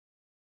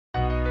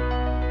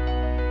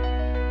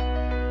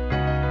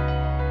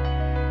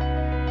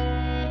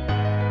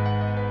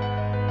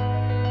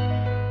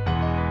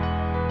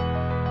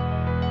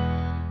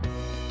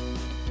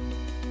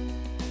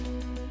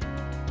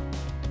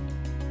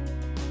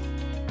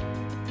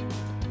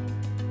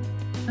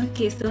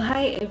Okay, so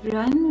hi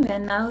everyone. We are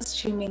now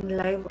streaming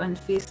live on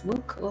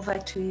Facebook. Over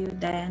to you,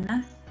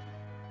 Diana.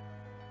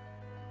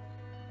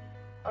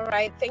 All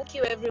right, thank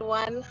you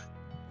everyone.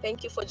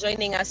 Thank you for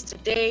joining us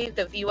today,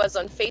 the viewers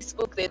on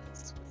Facebook, the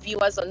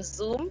viewers on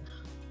Zoom.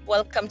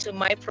 Welcome to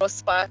My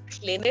Prosper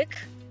Clinic.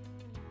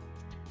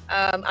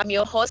 I'm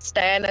your host,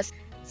 Diana.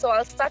 So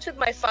I'll start with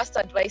my first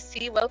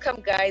advisee.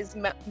 Welcome, guys.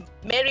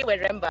 Mary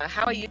Weremba,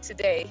 how are you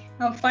today?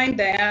 I'm fine,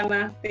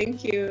 Diana.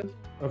 Thank you.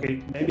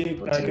 Okay,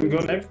 maybe I can go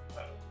next.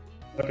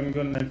 My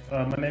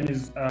name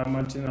is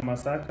Martin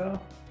Amasaka,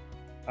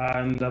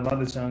 and I've had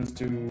the chance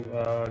to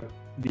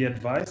be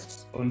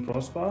advised on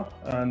Prosper.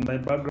 And my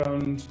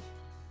background,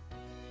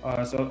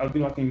 so I've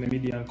been working in the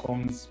media and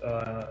comms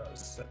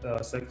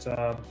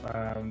sector,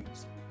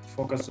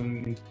 focused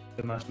on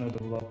international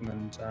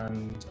development,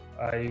 and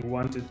I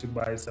wanted to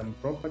buy some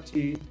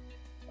property.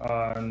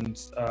 And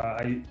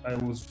I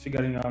was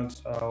figuring out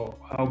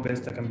how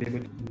best I can be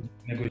able to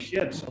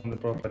negotiate on the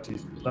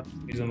properties. That's the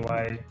reason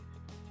why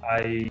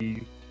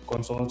I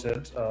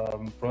consulted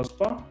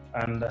Prosper,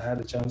 and I had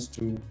a chance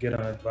to get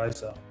an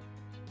advisor,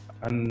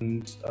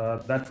 and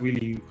that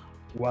really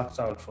worked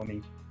out for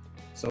me.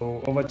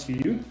 So over to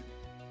you.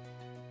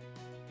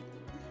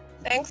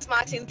 Thanks,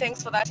 Martin.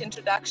 Thanks for that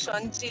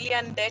introduction.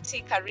 Gillian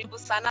Detti, karibu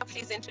sana.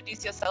 Please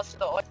introduce yourself to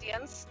the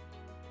audience.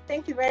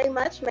 Thank you very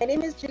much. My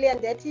name is Gillian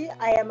Detti.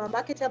 I am a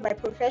marketer by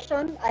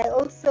profession. I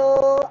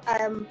also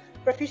am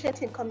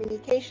proficient in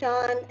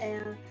communication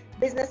and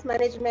business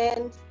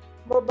management,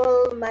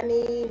 mobile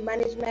money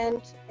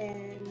management,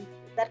 and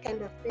that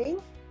kind of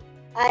thing.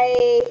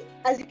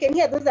 As you can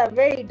hear, those are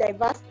very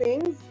diverse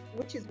things,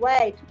 which is why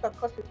I took a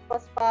course with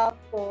Prosper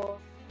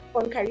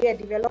on career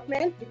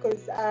development,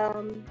 because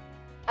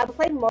I'm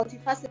quite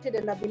multifaceted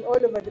and I've been all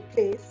over the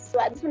place. So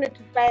I just wanted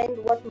to find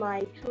what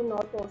my true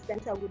north or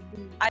center would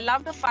be. I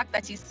love the fact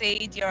that you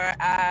said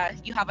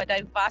you have a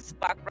diverse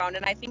background,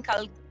 and I think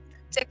I'll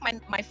take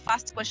my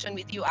first question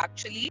with you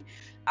actually.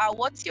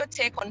 What's your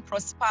take on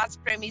Prosper's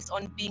premise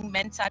on being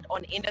mentored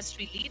on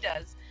industry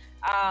leaders?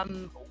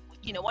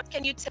 What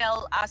can you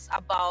tell us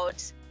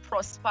about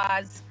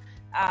Prosper's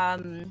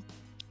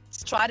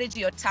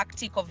strategy or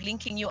tactic of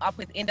linking you up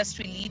with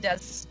industry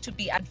leaders to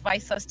be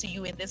advisors to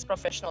you in this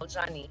professional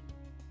journey?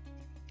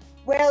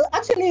 Well,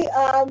 actually,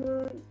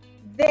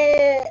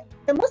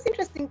 the most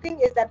interesting thing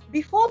is that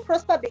before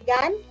Prosper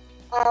began,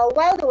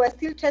 while they were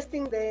still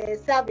testing the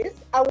service,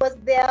 I was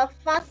their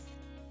first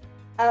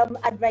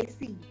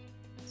advisee.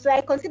 So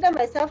I consider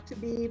myself to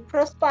be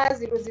Prosper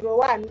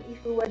 001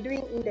 if we were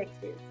doing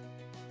indexes.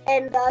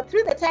 And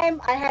through the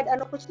time, I had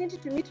an opportunity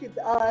to meet with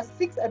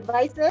 6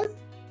 advisors,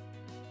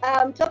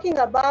 talking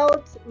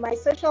about my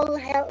social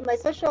health, my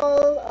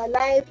social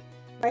life,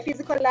 my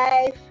physical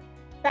life,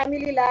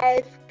 family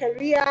life,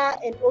 career,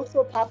 and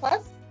also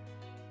purpose.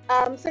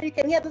 So you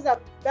can hear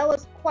that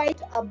was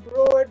quite a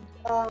broad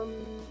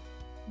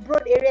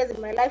areas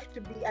in my life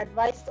to be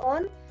advised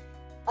on,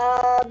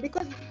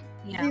 because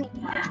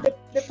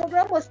the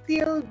program was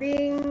still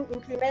being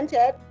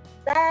implemented.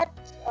 That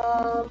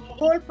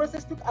whole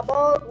process took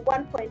about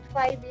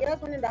 1.5 years,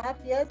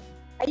 1.5 years,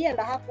 a year and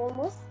a half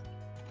almost.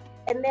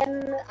 And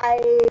then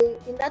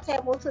in that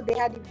time also they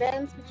had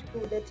events which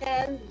we would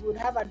attend, we would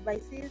have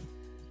advices.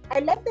 I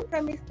like the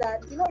premise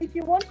that, if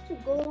you want to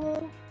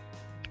go,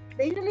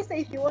 they usually say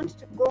if you want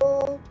to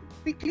go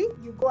quickly,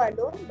 you go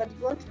alone, but if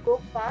you want to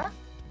go far,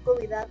 go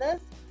with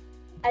others.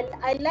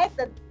 I like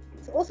that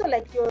it's also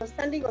like you're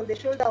standing on the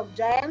shoulder of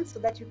giants so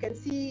that you can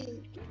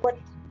see what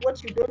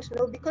you don't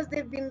know, because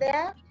they've been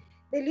there.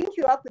 They link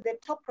you up with the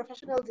top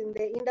professionals in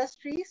the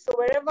industry. So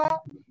wherever,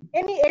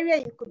 any area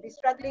you could be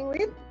struggling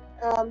with,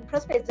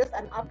 Prosper is just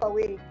an upper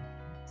way.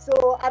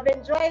 So I've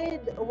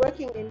enjoyed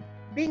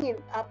being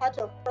a part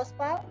of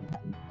Prosper.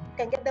 You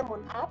can get them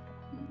on app,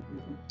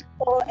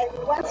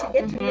 and once you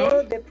get to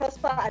know the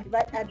Prosper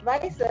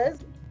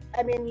advisors,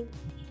 you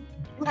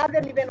have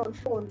them even on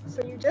phone.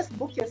 So you just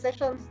book your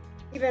sessions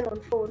even on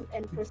phone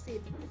and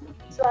proceed.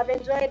 So I've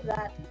enjoyed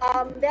that.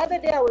 The other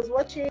day I was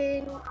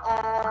watching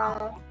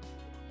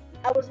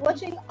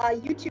a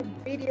YouTube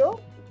video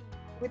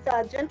with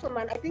a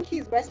gentleman. I think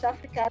he's West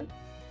African.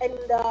 And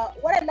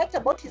what I liked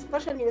about his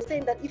passion, he was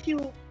saying that if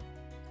you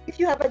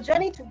have a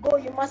journey to go,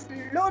 you must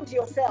load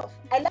yourself.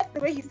 I like the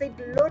way he said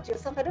load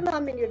yourself. I don't know how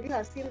many of you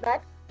have seen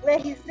that, where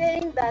he's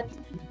saying that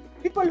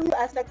people who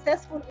are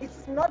successful,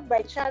 it's not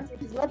by chance,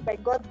 it is not by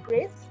God's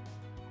grace.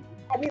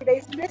 There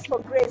is grace for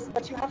grace,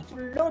 but you have to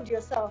load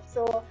yourself.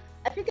 So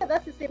I figure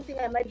that's the same thing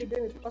I might be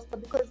doing with Prosper,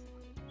 because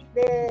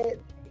the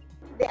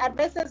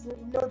advisors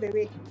know the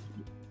way.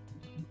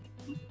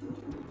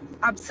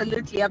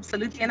 Absolutely.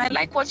 And I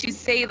like what you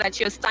say,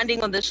 that you're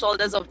standing on the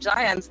shoulders of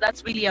giants.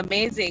 That's really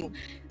amazing.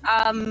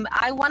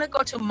 I want to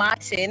go to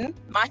Martin.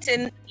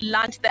 Martin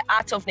learned the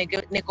art of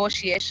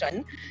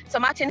negotiation. So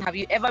Martin, have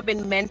you ever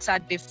been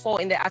mentored before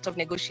in the art of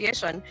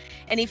negotiation?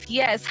 And if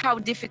yes, how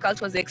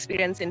difficult was the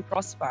experience in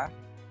Prosper?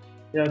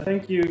 Yeah,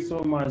 thank you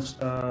so much,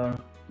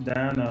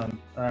 Diana.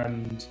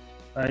 And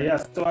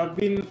so I've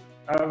been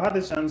I've had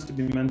the chance to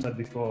be mentored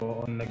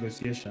before on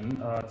negotiation.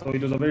 So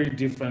it was a very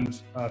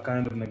different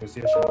kind of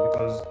negotiation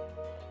because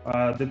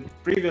the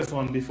previous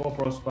one before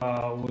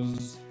Prosper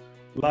was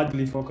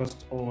largely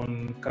focused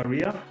on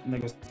career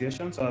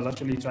negotiation. So I was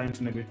actually trying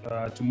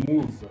to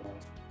move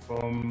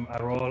from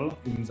a role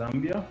in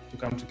Zambia to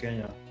come to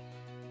Kenya.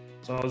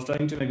 So I was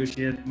trying to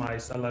negotiate my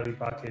salary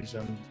package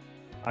and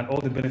all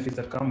the benefits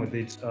that come with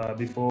it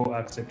before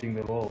accepting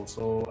the role.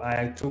 So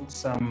I took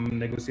some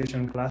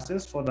negotiation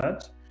classes for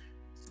that,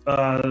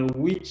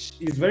 which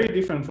is very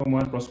different from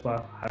what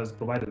Prosper has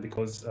provided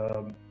because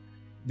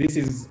this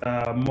is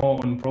more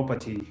on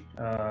property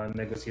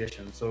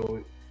negotiation.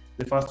 So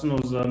the first one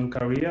was on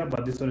career,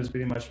 but this one is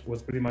pretty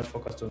much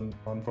focused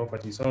on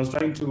property. So I was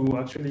trying to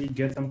actually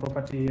get some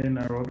property in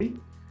Nairobi,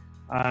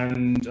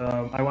 and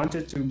I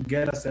wanted to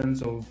get a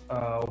sense of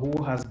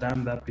who has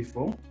done that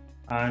before.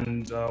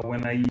 And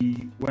when I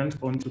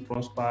went on to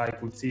Prosper, I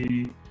could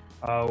see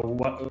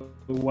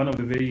one of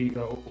the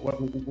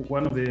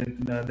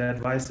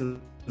advisors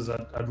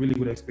that had really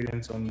good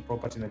experience on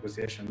property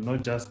negotiation,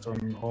 not just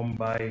on home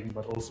buying,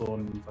 but also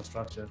on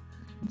infrastructure.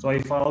 So I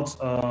felt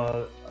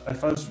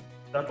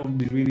that would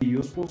be really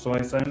useful. So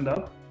I signed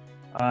up,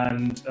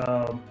 and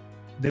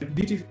the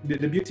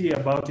beauty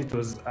about it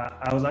was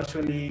I was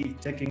actually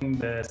taking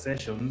the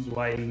sessions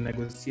while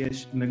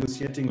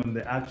negotiating on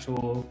the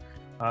actual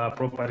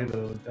property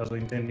that I was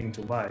intending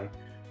to buy.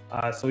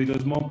 So it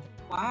was more.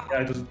 Wow.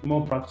 Yeah, it was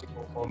more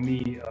practical for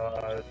me.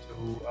 I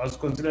was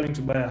considering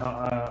to buy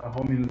a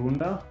home in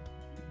Runda.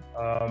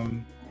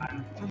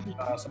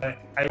 So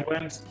I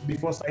went,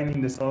 before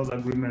signing the sales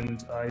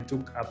agreement, I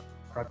took a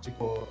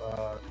practical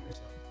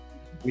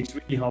which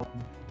really helped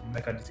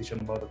make a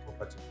decision about the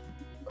property.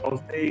 I would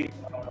say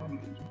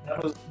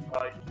that was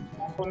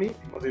for me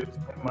because it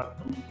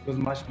was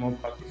much more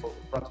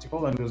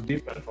practical, and it was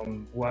different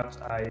from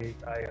what I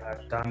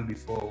had done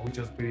before, which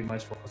was pretty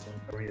much focused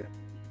on career.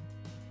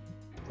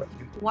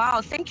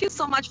 Wow, thank you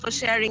so much for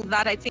sharing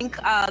that. I think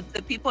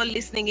the people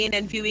listening in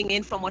and viewing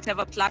in from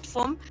whatever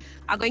platform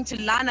are going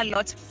to learn a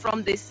lot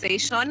from this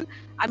session.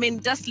 I mean,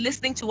 just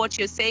listening to what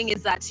you're saying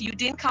is that you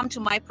didn't come to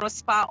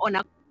MyProsper on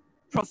a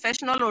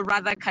professional or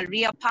rather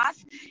career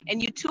path,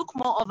 and you took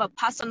more of a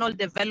personal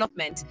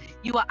development.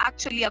 You are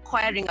actually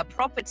acquiring a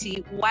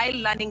property while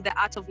learning the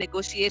art of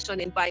negotiation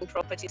in buying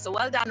property. So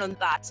well done on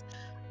that.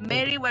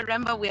 Mary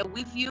Weremba, we are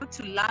with you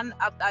to learn,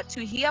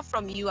 to hear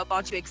from you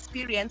about your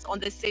experience on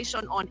the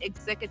session on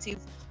executive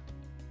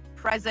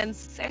presence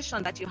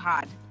session that you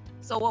had.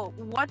 So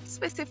what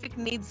specific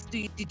needs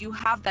did you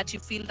have that you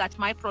feel that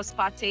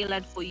MyProsper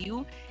tailored for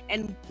you?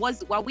 And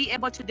were we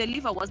able to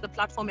deliver? Was the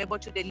platform able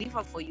to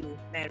deliver for you,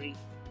 Mary?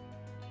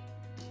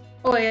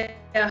 Oh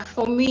yeah,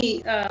 for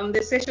me,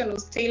 the session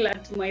was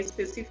tailored to my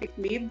specific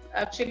needs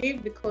actually,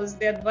 because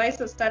the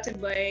advisor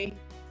started by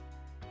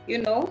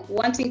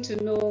wanting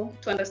to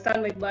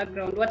understand my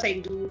background, what I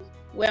do,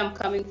 where I'm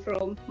coming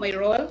from, my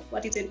role,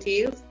 what it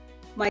entails,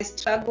 my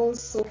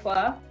struggles so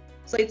far.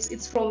 So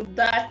it's from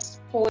that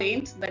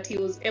point that he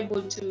was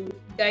able to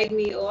guide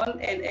me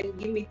on and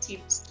give me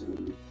tips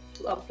to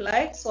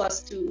apply so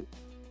as to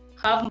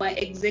have my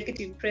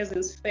executive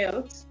presence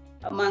felt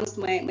amongst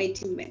my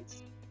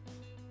teammates.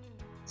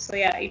 So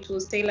yeah, it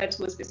was tailored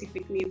to my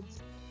specific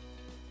needs.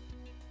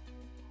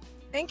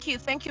 Thank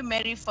you,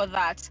 Mary, for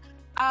that.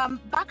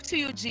 Back to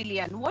you,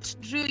 Gillian. What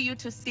drew you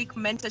to seek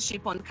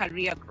mentorship on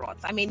career growth?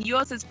 I mean,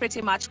 yours is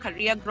pretty much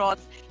career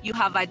growth. You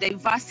have a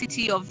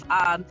diversity of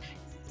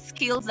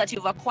skills that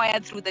you've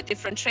acquired through the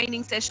different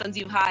training sessions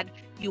you've had.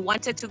 You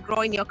wanted to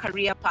grow in your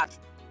career path.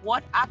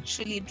 What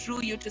actually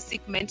drew you to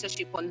seek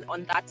mentorship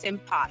on that same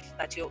path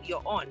that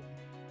you're on?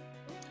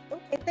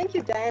 Okay, thank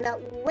you, Diana.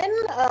 When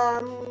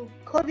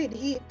COVID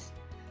hit,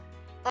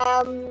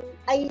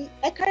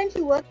 I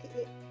currently work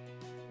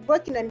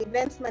in an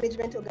events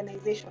management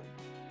organization.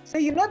 So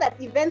you know that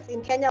events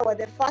in Kenya were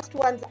the first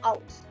ones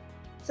out.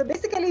 So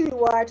basically we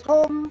were at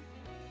home,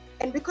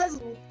 and because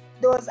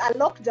there was a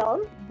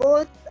lockdown,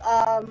 both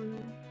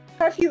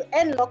curfew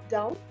and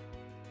lockdown,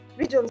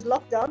 regions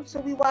lockdown,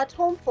 so we were at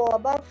home for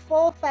about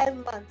 4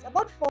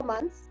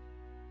 months,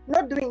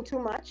 not doing too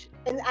much.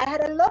 And I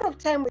had a lot of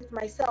time with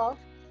myself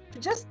to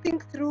just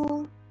think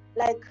through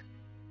like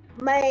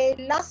my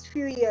last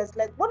few years,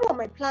 like what were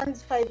my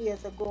plans 5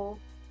 years ago?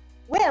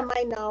 Where am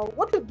I now?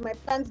 What would my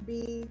plans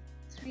be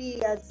 3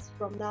 years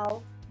from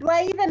now? Do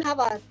I even have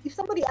if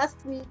somebody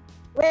asks me,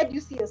 where do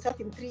you see yourself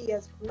in 3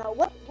 years from now?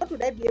 What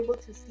would I be able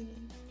to see?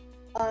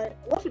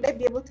 What would I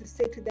be able to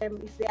say to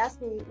them if they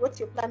ask me, what's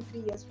your plan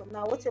 3 years from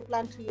now? What's your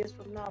plan 2 years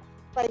from now?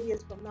 5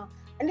 years from now?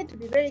 I need to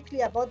be very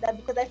clear about that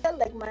because I felt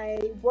like my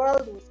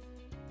world was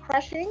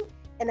crashing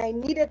and I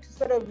needed to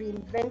sort of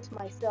reinvent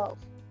myself.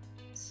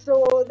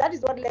 So that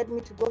is what led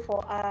me to go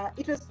for,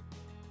 it was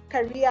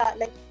career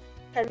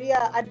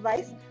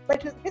advice, but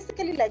it was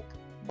basically like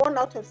born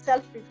out of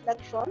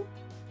self-reflection,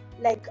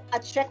 like a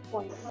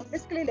checkpoint,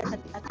 basically like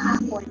a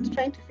checkpoint,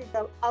 trying to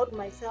figure out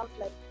myself,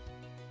 like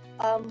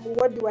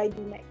what do I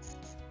do next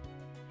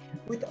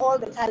with all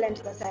the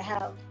talent that I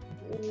have?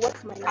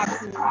 What's my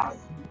next move?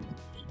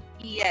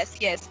 Yes,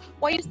 yes.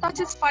 Were you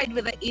satisfied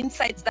with the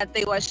insights that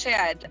they were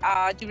shared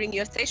during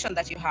your session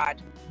that you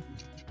had?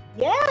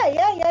 Yeah.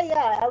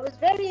 I was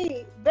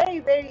very, very,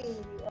 very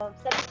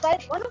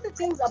satisfied. One of the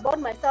things about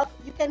myself,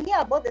 you can hear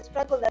about the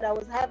struggle that I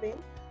was having.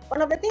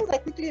 One of the things I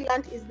quickly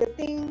learned is the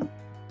thing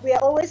we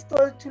are always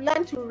told to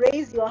learn to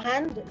raise your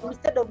hand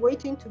instead of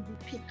waiting to be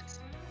picked.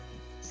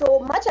 So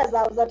much as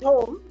I was at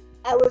home,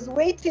 I was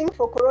waiting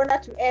for Corona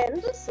to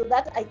end so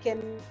that I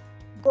can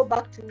go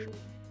back to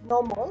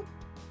normal.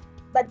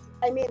 But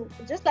I mean,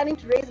 just learning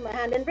to raise my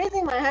hand, and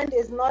raising my hand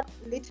is not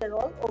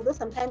literal, although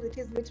sometimes it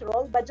is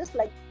literal, but just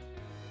like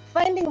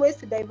finding ways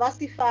to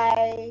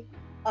diversify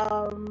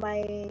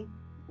my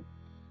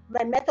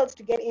methods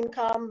to get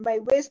income, my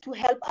ways to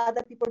help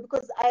other people,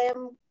 because I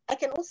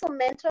can also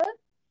mentor,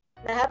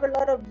 and I have a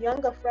lot of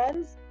younger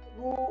friends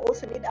who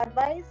also need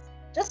advice.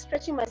 Just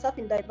stretching myself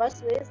in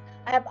diverse ways.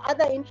 I have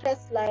other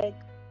interests, like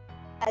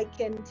I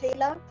can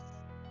tailor,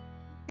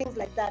 things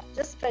like that.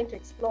 Just trying to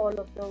explore all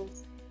of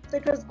those. So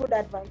it was good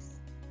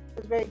advice. It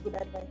was very good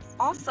advice.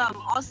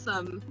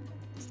 Awesome.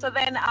 So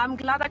then I'm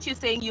glad that you're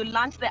saying you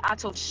learned the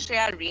art of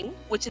sharing,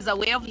 which is a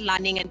way of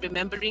learning and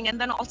remembering,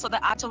 and then also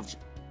the art of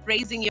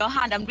raising your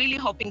hand. I'm really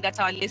hoping that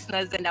our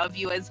listeners and our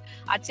viewers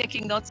are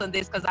taking notes on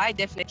this, because I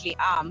definitely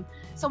am.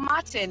 So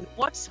Martin,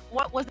 what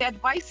was the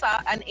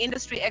advisor and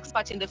industry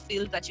expert in the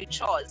field that you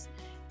chose?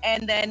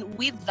 And then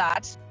with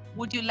that,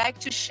 would you like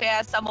to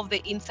share some of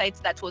the insights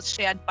that was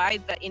shared by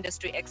the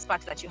industry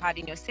expert that you had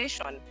in your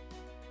session?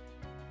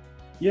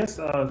 Yes,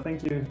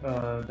 thank you,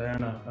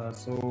 Diana.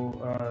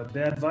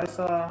 The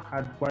advisor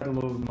had quite a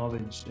lot of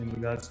knowledge in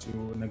regards to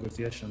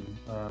negotiation.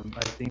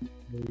 I think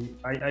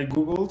I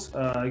Googled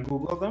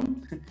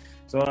them.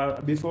 So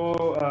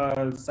before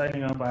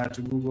signing up, I had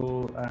to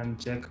Google and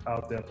check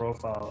out their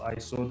profile. I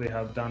saw they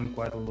have done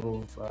quite a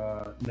lot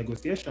of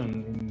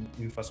negotiation in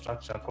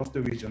infrastructure across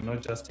the region,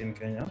 not just in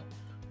Kenya,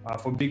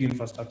 for big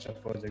infrastructure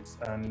projects.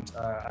 And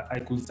I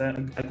could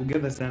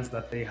get the sense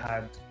that they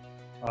had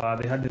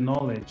the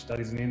knowledge that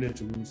is needed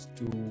to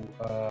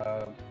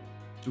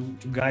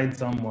guide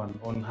someone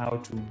on how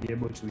to be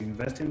able to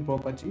invest in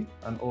property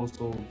and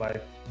also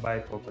buy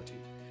property.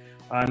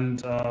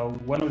 And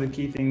one of the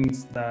key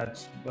things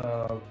that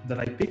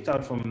I picked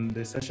out from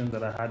the sessions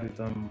that I had with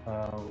them,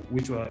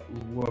 which were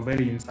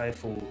very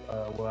insightful,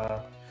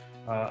 were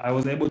I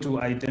was able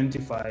to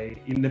identify,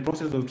 in the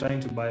process of trying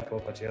to buy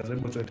property, I was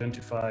able to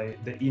identify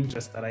the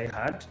interest that I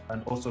had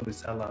and also the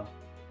seller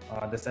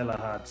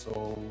had.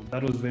 So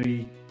that was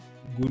very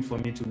good for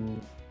me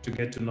to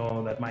get to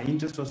know that my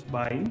interest was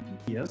buying,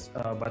 yes,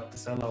 but the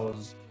seller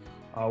was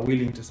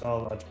willing to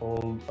sell at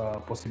all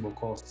possible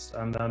costs.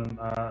 And then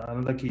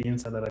another key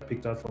insight that I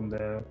picked out from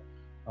the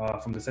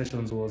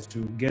sessions was to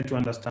get to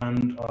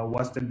understand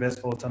what's the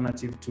best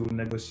alternative to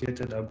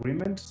negotiated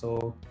agreement.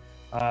 So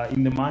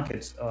in the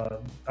market,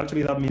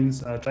 actually that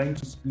means trying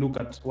to look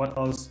at what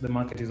else the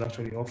market is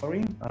actually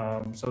offering,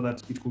 so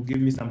that it could give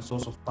me some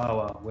source of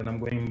power when I'm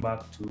going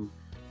back to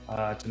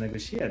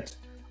negotiate.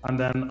 And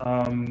then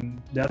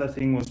the other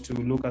thing was to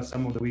look at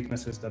some of the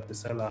weaknesses that the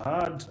seller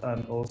had,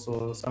 and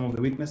also some of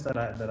the weakness that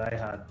I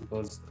had,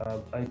 because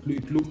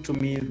it looked to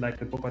me like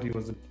the property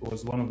was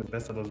one of the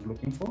best that I was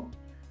looking for,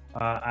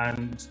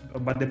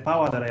 but the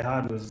power that I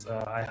had was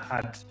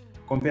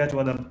compared to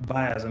other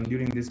buyers, and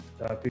during this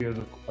period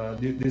of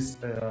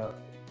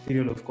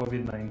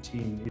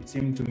COVID-19, it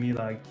seemed to me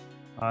like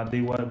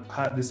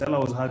the seller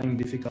was having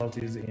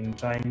difficulties in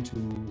trying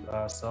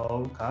to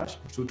sell cash,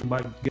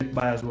 get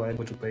buyers who were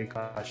able to pay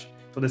cash.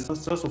 So the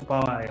source of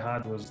power I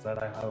had was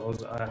that I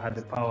had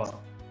the power.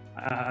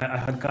 I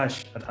had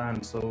cash at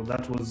hand. So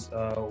that was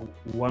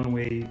one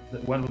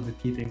of the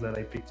key things that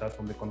I picked up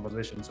from the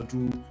conversation. So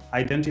to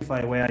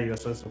identify where your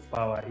source of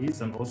power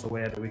is and also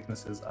where the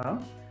weaknesses are,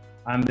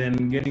 and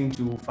then getting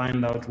to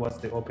find out what's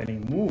the opening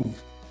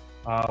move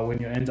when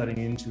you're entering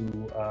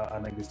into a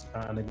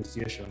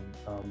negotiation.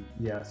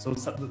 So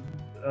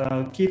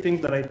key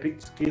things that I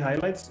picked, key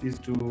highlights,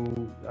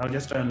 I'll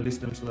just try and list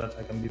them so that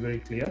I can be very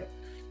clear.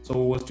 So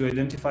it was to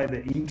identify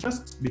the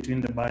interest between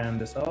the buyer and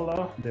the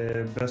seller,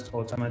 the best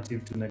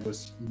alternative to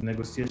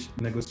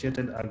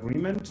negotiated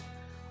agreement,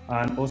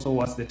 and also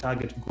what's the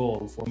target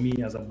goal for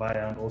me as a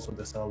buyer and also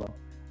the seller.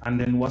 And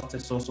then what's the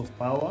source of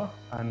power,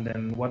 and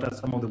then what are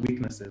some of the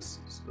weaknesses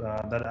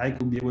that I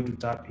could be able to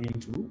tap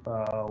into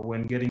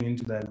when getting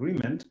into the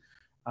agreement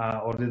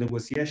or the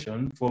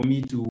negotiation, for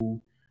me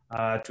to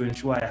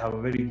ensure I have a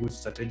very good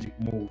strategic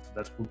move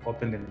that could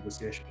open the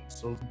negotiation.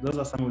 So those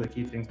are some of the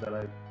key things that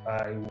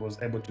I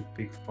was able to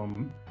pick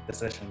from the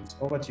sessions.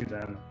 Over to you,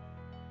 Diana.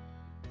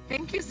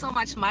 Thank you so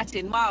much,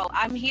 Martin. Wow,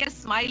 I'm here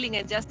smiling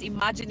and just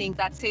imagining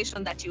that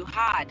session that you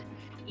had,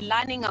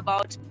 learning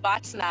about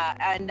BATNA,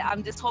 and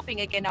I'm just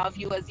hoping again our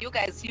viewers,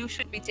 you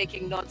should be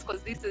taking notes,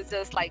 because this is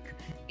just like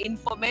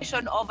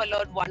information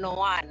overload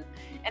 101.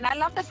 And I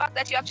love the fact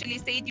that you actually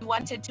said you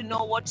wanted to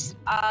know what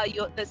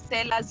the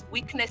seller's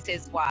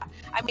weaknesses were.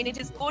 I mean, it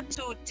is good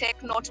to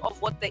take note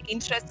of what the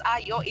interests are,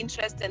 your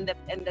interest and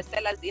the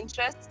seller's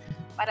interests,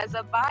 But as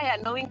a buyer,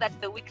 knowing that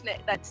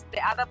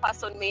the other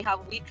person may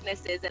have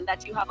weaknesses and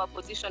that you have a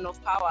position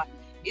of power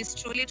is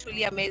truly,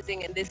 truly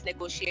amazing in this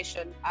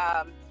negotiation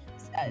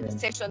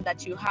session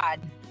that you had.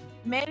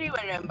 Mary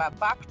Weremba,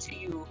 back to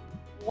you.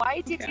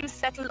 Why did you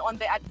settle on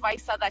the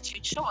advisor that you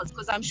chose?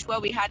 Because I'm sure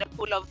we had a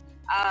pool of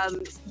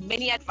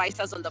many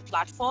advisors on the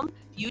platform.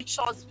 You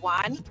chose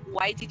one.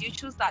 Why did you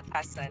choose that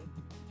person?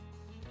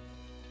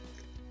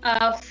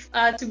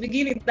 To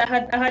begin with, I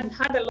had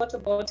heard a lot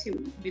about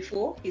him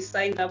before he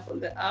signed up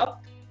on the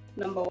app,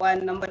 number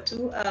one. Number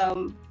two,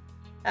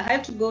 I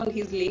had to go on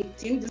his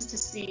LinkedIn just to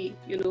see,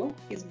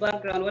 his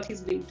background, what he's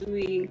been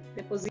doing,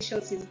 the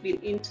positions he's been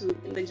into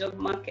in the job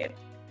market.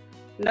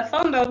 And I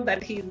found out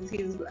that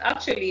he's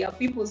actually a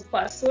people's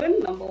person,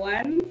 number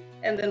one,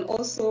 and then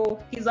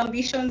also his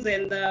ambitions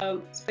and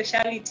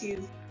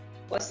specialities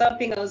was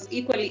something I was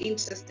equally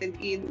interested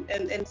in,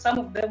 and some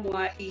of them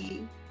were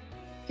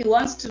he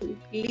wants to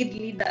lead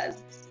leaders,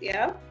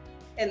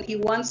 and he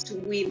wants to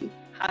win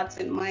hearts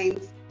and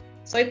minds.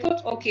 So I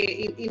thought,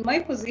 okay, in my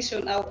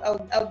position, I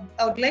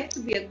would like to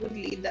be a good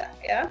leader,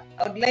 I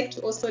would like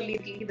to also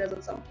lead leaders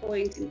at some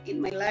point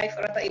in my life,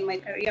 or rather in my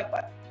career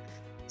path.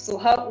 So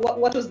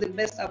what was the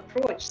best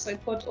approach? So I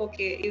thought,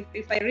 okay,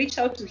 if I reach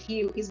out to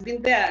him, he's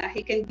been there,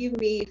 he can give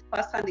me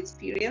first-hand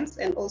experience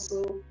and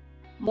also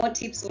more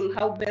tips on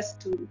how best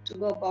to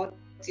go about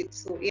it.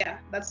 So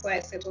that's why I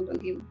settled on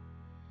him.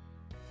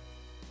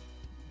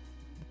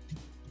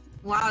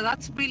 Wow,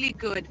 that's really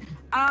good.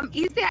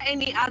 Is there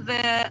any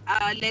other,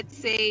 let's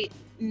say,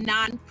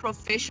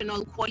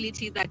 non-professional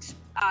quality that,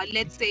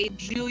 let's say,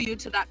 drew you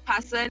to that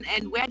person?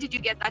 And where did you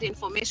get that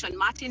information?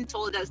 Martin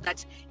told us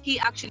that he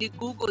actually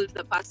Googled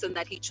the person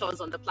that he chose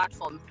on the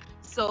platform.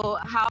 So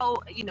how,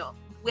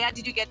 where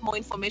did you get more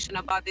information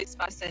about this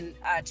person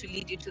to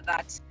lead you to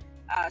that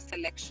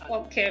selection?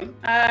 Okay.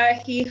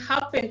 He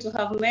happened to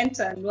have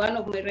mentored one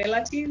of my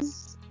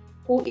relatives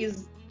who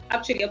is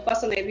actually a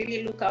person I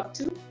really look up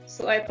to.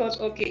 So I thought,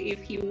 okay,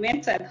 if he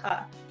mentored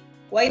her,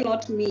 why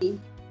not me?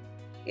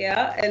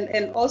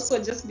 And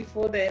also just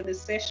before the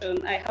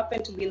session, I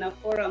happened to be in a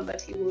forum that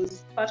he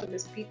was part of the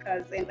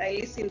speakers, and I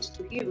listened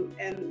to him,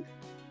 and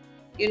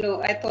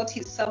I thought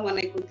he's someone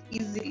I could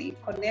easily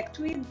connect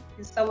with.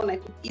 He's someone I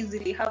could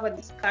easily have a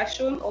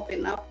discussion,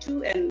 open up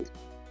to, and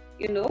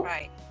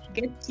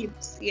get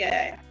tips.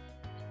 Yeah.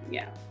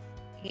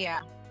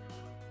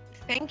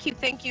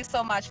 Thank you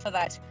so much for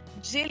that.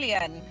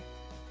 Jillian,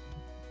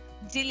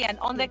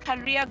 on the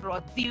career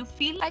growth, do you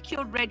feel like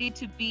you're ready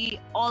to be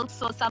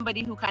also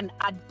somebody who can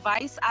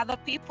advise other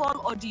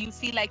people, or do you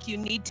feel like you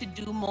need to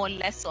do more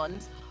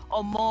lessons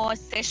or more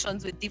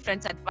sessions with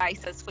different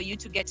advisors for you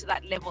to get to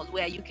that level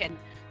where you can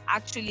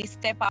actually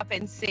step up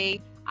and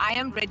say, I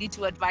am ready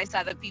to advise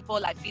other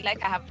people. I feel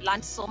like I have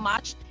learned so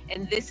much,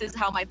 and this is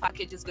how my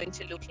package is going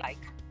to look like?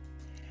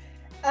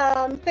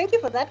 Thank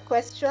you for that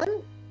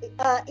question.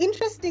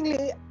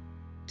 Interestingly,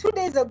 2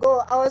 days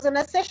ago, I was on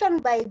a session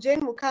by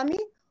Jane Mukami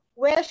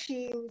where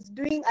she was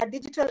doing a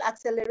digital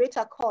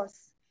accelerator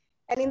course.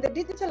 And in the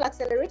digital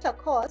accelerator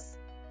course,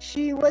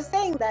 she was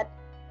saying that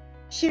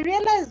she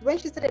realized when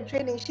she started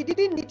training, she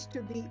didn't need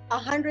to be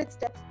 100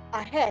 steps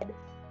ahead.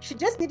 She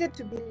just needed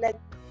to be like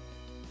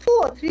 2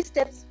 or 3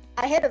 steps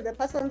ahead of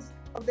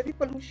the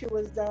people who she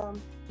was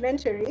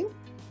mentoring.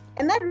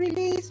 And that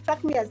really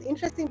struck me as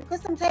interesting,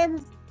 because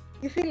sometimes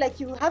you feel like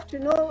you have to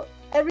know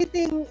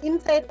everything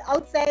inside,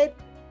 outside,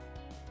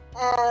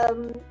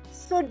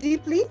 so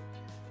deeply.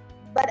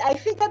 But I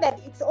figure that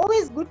it's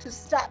always good to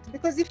start,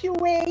 because if you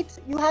wait,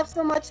 you have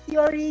so much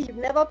theory, you've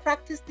never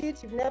practiced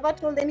it, you've never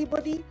told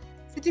anybody,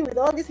 sitting with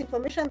all this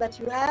information that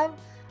you have.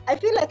 I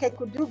feel like I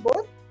could do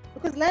both,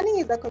 because learning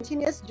is a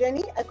continuous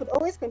journey. I could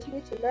always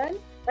continue to learn,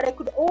 but I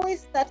could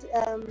always start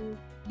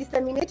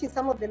disseminating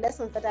some of the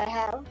lessons that I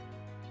have,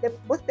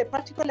 both the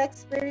practical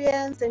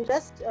experience and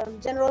just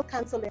general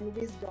counsel and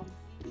wisdom.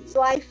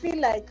 So I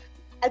feel like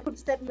I could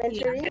start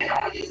mentoring.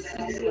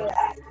 Yes.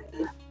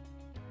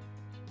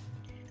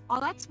 Oh,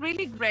 that's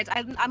really great.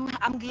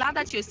 I'm glad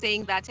that you're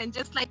saying that. And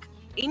just like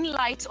in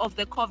light of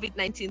the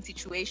COVID-19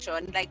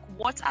 situation, like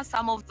what are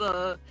some of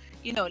the,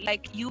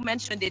 like you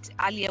mentioned it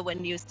earlier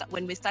when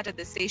we started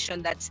the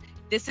session, that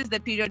this is the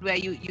period where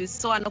you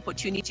saw an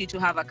opportunity to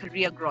have a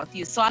career growth.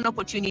 You saw an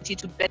opportunity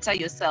to better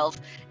yourself,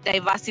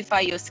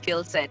 diversify your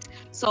skill set.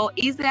 So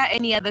is there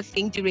any other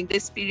thing during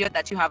this period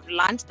that you have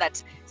learned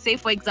that, say,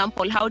 for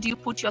example, how do you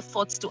put your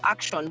thoughts to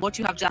action, what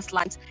you have just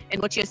learned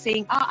and what you're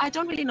saying, I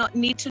don't really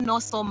need to know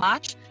so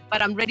much,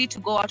 but I'm ready to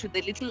go out with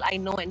the little I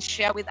know and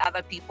share with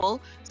other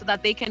people so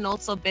that they can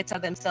also better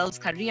themselves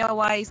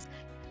career-wise.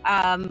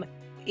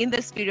 In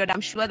this period,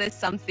 I'm sure there's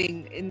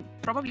something,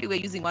 probably we're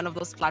using one of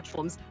those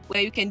platforms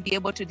where you can be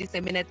able to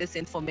disseminate this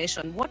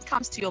information. What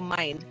comes to your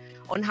mind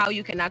on how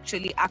you can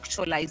actually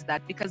actualize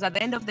that? Because at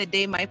the end of the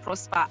day, My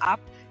Prosper app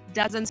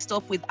doesn't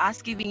stop with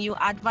us giving you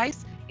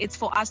advice. It's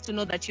for us to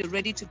know that you're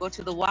ready to go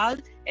to the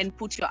world and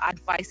put your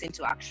advice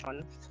into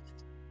action.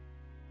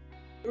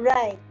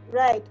 Right.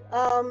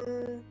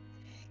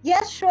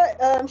 Yes,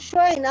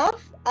 sure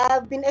enough,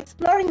 I've been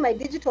exploring my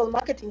digital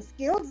marketing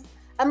skills.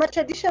 I'm a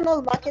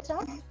traditional marketer,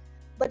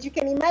 but you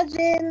can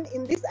imagine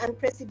in these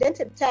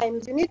unprecedented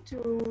times, you need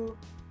to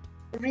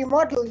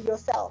remodel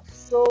yourself.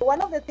 So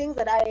one of the things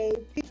that I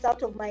picked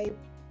out of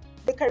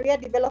the career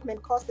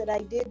development course that I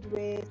did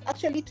with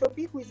actually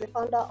Topi, who is the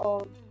founder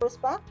of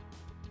Prosper,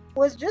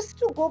 was just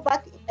to go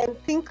back and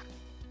think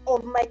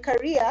of my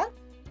career.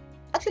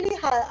 Actually,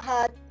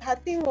 her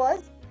thing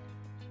was,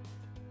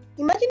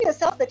 imagine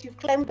yourself that you've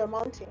climbed a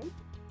mountain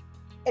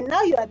and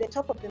now you're at the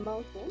top of the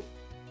mountain.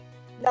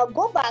 Now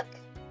go back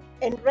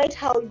and write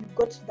how you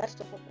got to that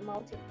top of the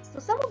mountain. So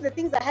some of the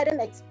things I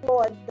hadn't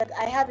explored that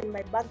I have in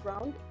my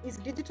background is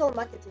digital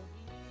marketing.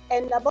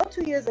 And about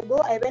 2 years ago,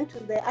 I went to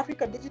the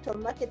Africa Digital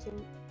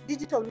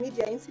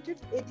Media Institute,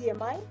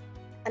 ADMI,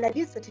 and I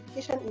did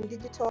certification in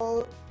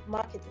digital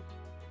marketing,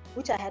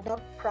 which I had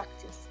not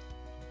practiced.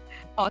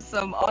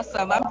 Awesome.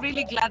 I'm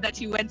really glad that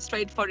you went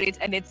straight for it.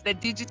 And it's the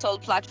digital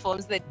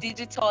platforms, the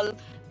digital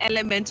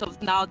element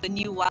of now the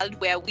new world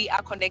where we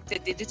are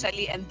connected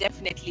digitally, and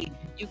definitely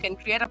you can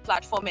create a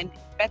platform and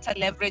better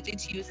leverage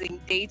it using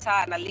data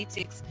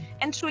analytics.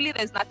 And truly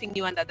there's nothing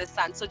new under the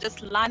sun. So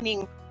just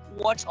learning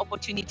what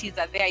opportunities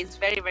are there is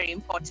very, very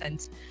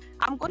important.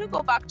 I'm going to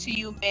go back to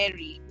you,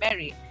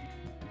 Mary.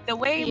 The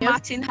way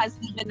Martin has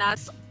given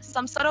us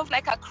some sort of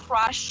like a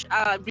crash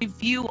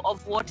review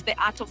of what the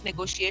art of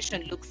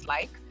negotiation looks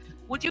like,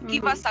 would you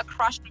give us a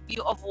crash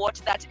review of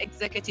what that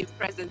executive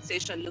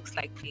presentation looks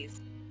like,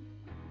 please?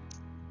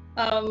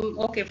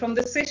 Okay, from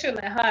the session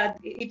I had,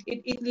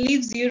 it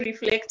leaves you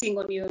reflecting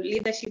on your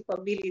leadership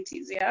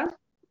abilities, yeah?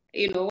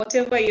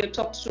 Whatever you're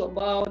talked to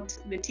about,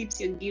 the tips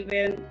you're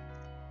given,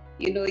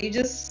 you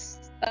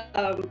just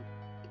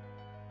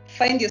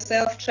find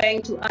yourself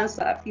trying to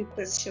answer a few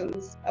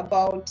questions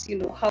about,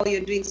 how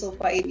you're doing so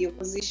far in your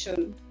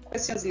position.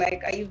 Questions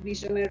like, are you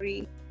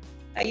visionary?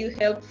 Are you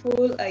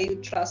helpful? Are you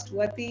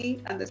trustworthy?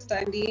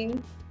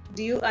 Understanding?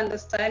 Do you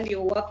understand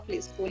your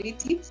workplace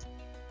politics?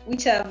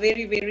 Which are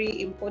very,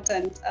 very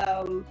important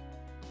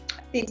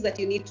things that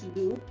you need to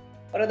do,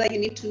 or rather you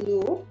need to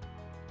know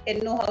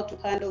and know how to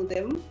handle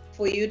them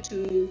for you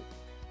to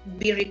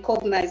be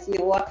recognized in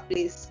your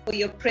workplace, for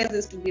your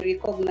presence to be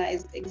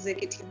recognized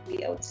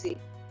executively, I would say.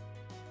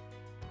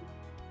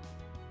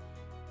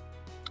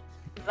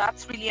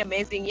 That's really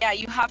amazing. Yeah,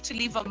 you have to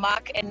leave a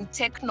mark and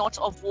take note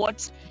of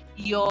what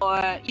your,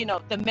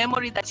 the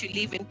memory that you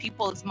leave in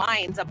people's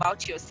minds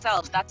about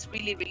yourself. That's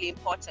really, really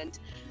important.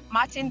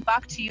 Martin,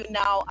 back to you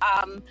now.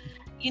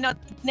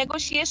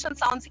 Negotiation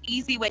sounds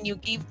easy when you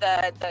give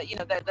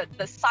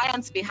the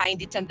science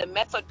behind it and the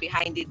method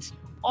behind it,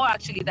 or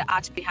actually the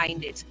art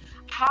behind it.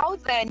 How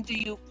then do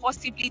you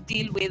possibly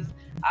deal with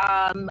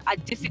a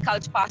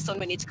difficult person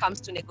when it comes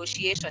to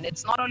negotiation?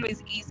 It's not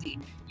always easy.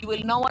 You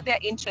will know what their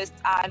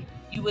interests are.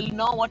 You will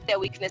know what their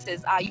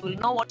weaknesses are. You will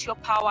know what your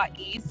power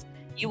is.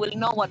 You will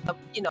know what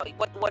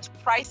what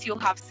price you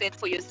have set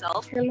for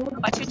yourself.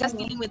 But you're just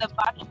dealing with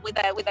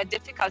a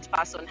difficult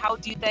person. How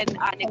do you then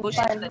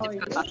negotiate with a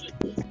difficult person?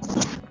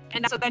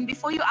 And so then,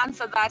 before you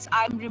answer that,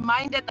 I'm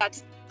reminded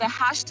that the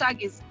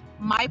hashtag is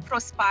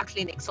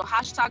MyProsperClinic. So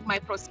hashtag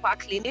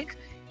MyProsperClinic.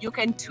 You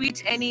can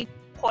tweet any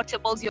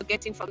quotables you're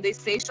getting from this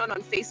session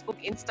on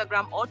Facebook,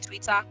 Instagram, or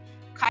Twitter.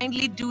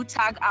 Kindly do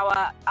tag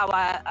our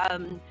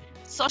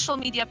social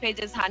media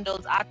pages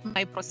handles at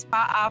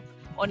MyProsperApp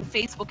on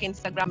Facebook,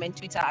 Instagram, and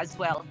Twitter as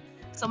well.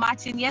 So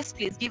Martin, yes,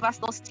 please give us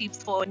those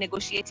tips for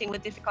negotiating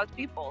with difficult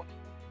people.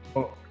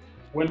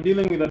 When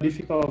dealing with a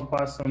difficult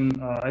person,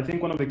 I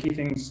think one of the key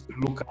things to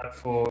look at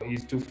for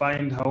is to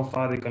find how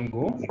far they can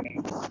go.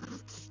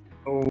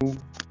 So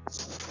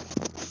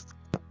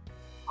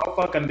how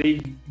far can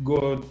they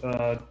go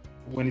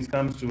when it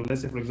comes to,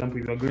 let's say, for example,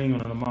 if you're agreeing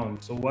on an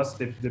amount, so what's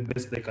the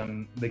best they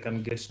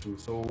can get to?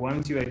 So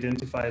once you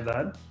identify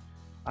that,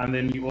 and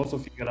then you also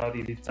figure out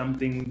if it's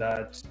something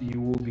that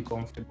you will be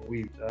comfortable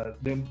with.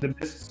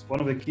 One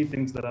of the key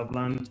things that I've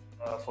learned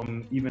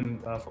from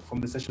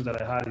the sessions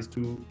that I had is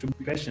to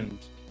be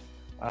patient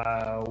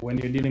when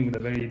you're dealing with a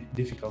very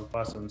difficult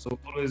person. So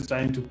always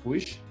trying to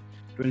push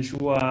to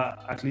ensure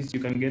at least you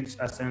can get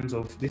a sense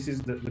of this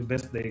is the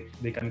best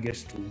they can get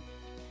to.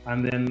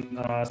 And then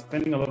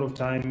spending a lot of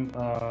time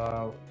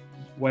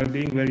while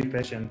being very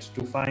patient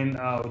to find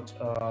out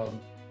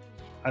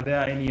are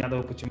there any other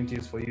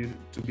opportunities for you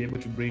to be able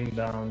to bring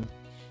down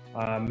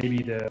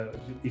maybe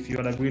if you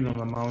had agreed on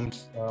an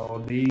amount or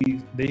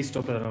they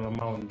stopped at an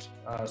amount.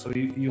 So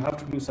you have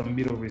to do some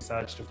bit of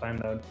research to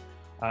find out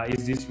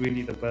is this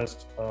really the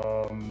best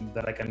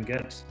that I can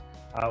get?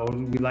 Or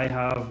will I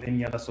have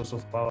any other source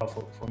of power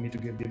for me to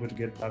be able to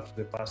get back to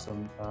the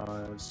person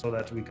so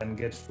that we can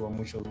get to a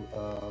mutual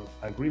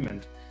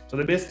agreement? So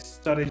the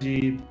best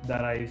strategy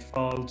that I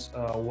felt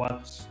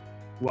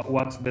what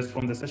works best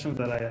from the sessions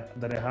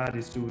that I had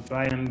is to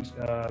try and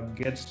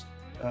get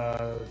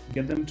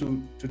them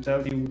to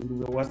tell you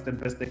what's the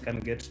best they can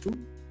get to,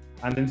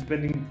 and then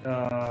spending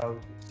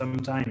some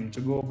time to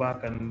go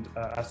back and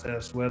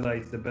assess whether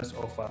it's the best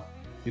offer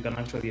you can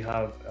actually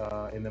have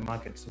in the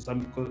market. So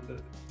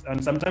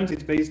sometimes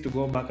it pays to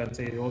go back and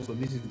say, also,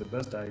 this is the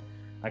best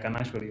I can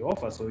actually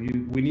offer. So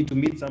we need to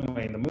meet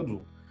somewhere in the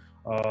middle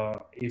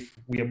if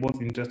we are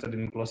both interested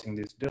in closing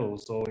this deal.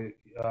 So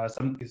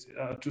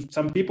to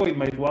some people, it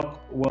might work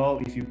well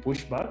if you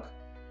push back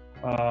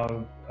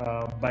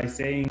by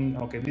saying,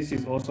 okay, this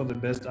is also the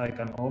best I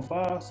can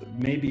offer. So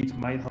maybe it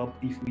might help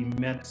if we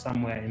met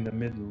somewhere in the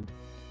middle.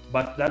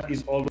 But that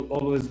is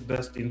always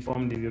best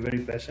informed if you're very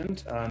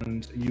patient,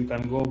 and you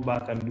can go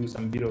back and do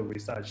some bit of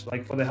research.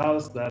 Like for the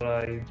house that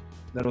I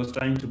was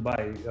trying to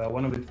buy,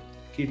 one of the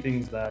key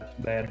things that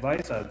the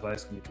advisor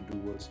advised me to do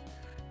was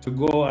to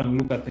go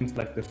and look at things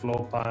like the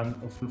floor plan,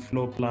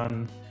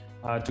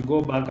 to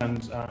go back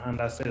and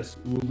assess,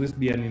 will this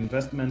be an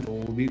investment or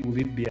will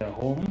it be a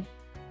home?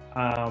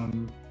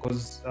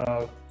 Because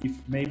if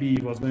maybe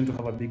I was going to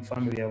have a big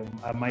family,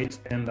 I might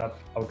end up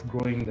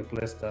outgrowing the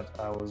place that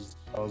I was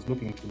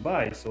looking to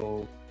buy.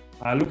 So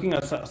looking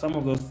at some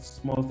of those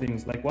small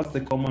things, like what's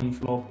the common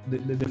floor,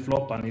 the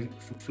floor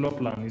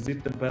plan, is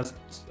it the best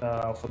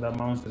for the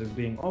amounts that is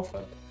being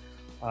offered?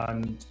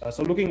 And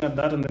so looking at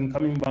that and then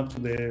coming back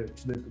to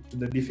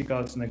the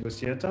difficult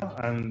negotiator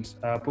and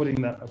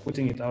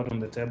putting it out on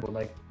the table,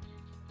 like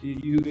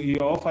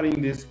you're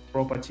offering this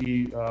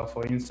property,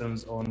 for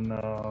instance,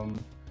 on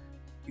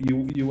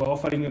you are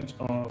offering it.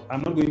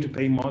 I'm not going to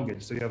pay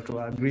mortgage, so you have to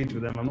agree to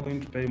them. I'm not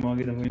going to pay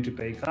mortgage. I'm going to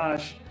pay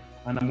cash,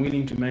 and I'm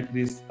willing to make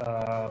this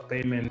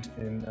payment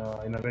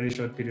in a very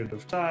short period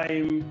of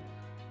time.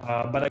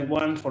 But I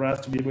want for us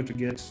to be able to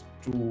get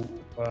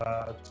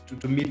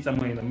to meet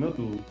somewhere in the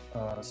middle.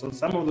 So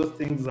some of those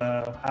things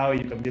are how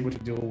you can be able to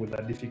deal with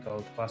a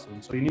difficult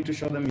person. So you need to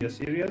show them you're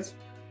serious,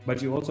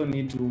 but you also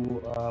need to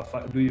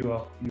do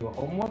your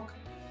homework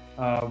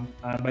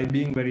by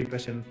being very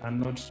patient and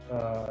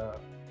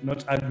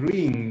not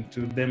agreeing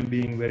to them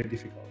being very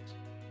difficult.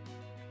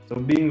 So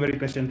being very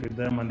patient with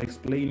them and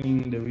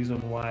explaining the reason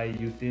why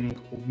you think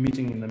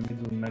meeting in the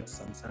middle makes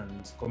some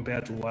sense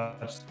compared to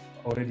what's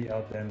already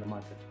out there in the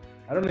market.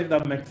 I don't know if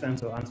that makes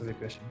sense or answers the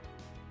question.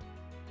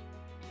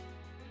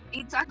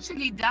 It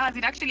actually does.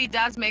 It actually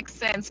does make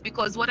sense,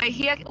 because what I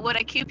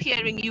keep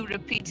hearing you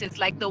repeat is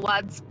like the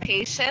words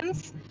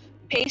patience,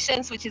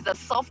 which is a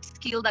soft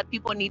skill that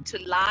people need to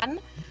learn.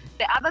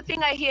 The other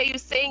thing I hear you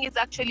saying is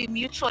actually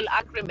mutual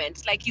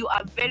agreement. Like you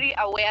are very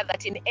aware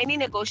that in any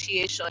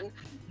negotiation,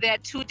 there are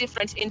two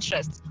different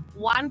interests.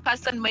 One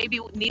person maybe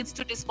needs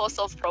to dispose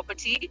of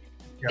property.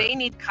 Yeah. They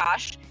need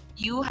cash.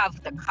 You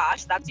have the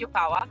cash, that's your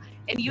power,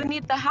 and you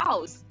need the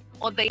house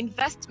or the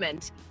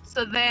investment.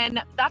 So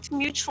then that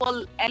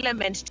mutual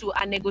element to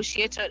a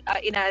negotiator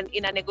in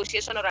a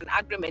negotiation or an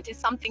agreement is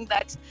something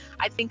that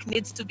I think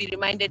needs to be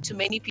reminded to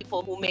many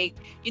people who may,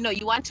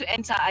 you want to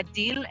enter a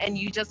deal and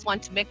you just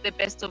want to make the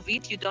best of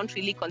it. You don't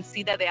really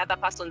consider the other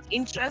person's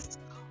interest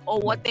or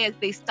what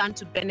they stand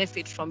to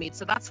benefit from it.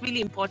 So that's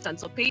really important.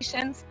 So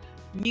patience,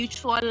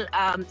 mutual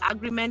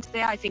agreement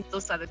there, I think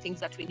those are the things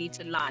that we need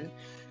to learn.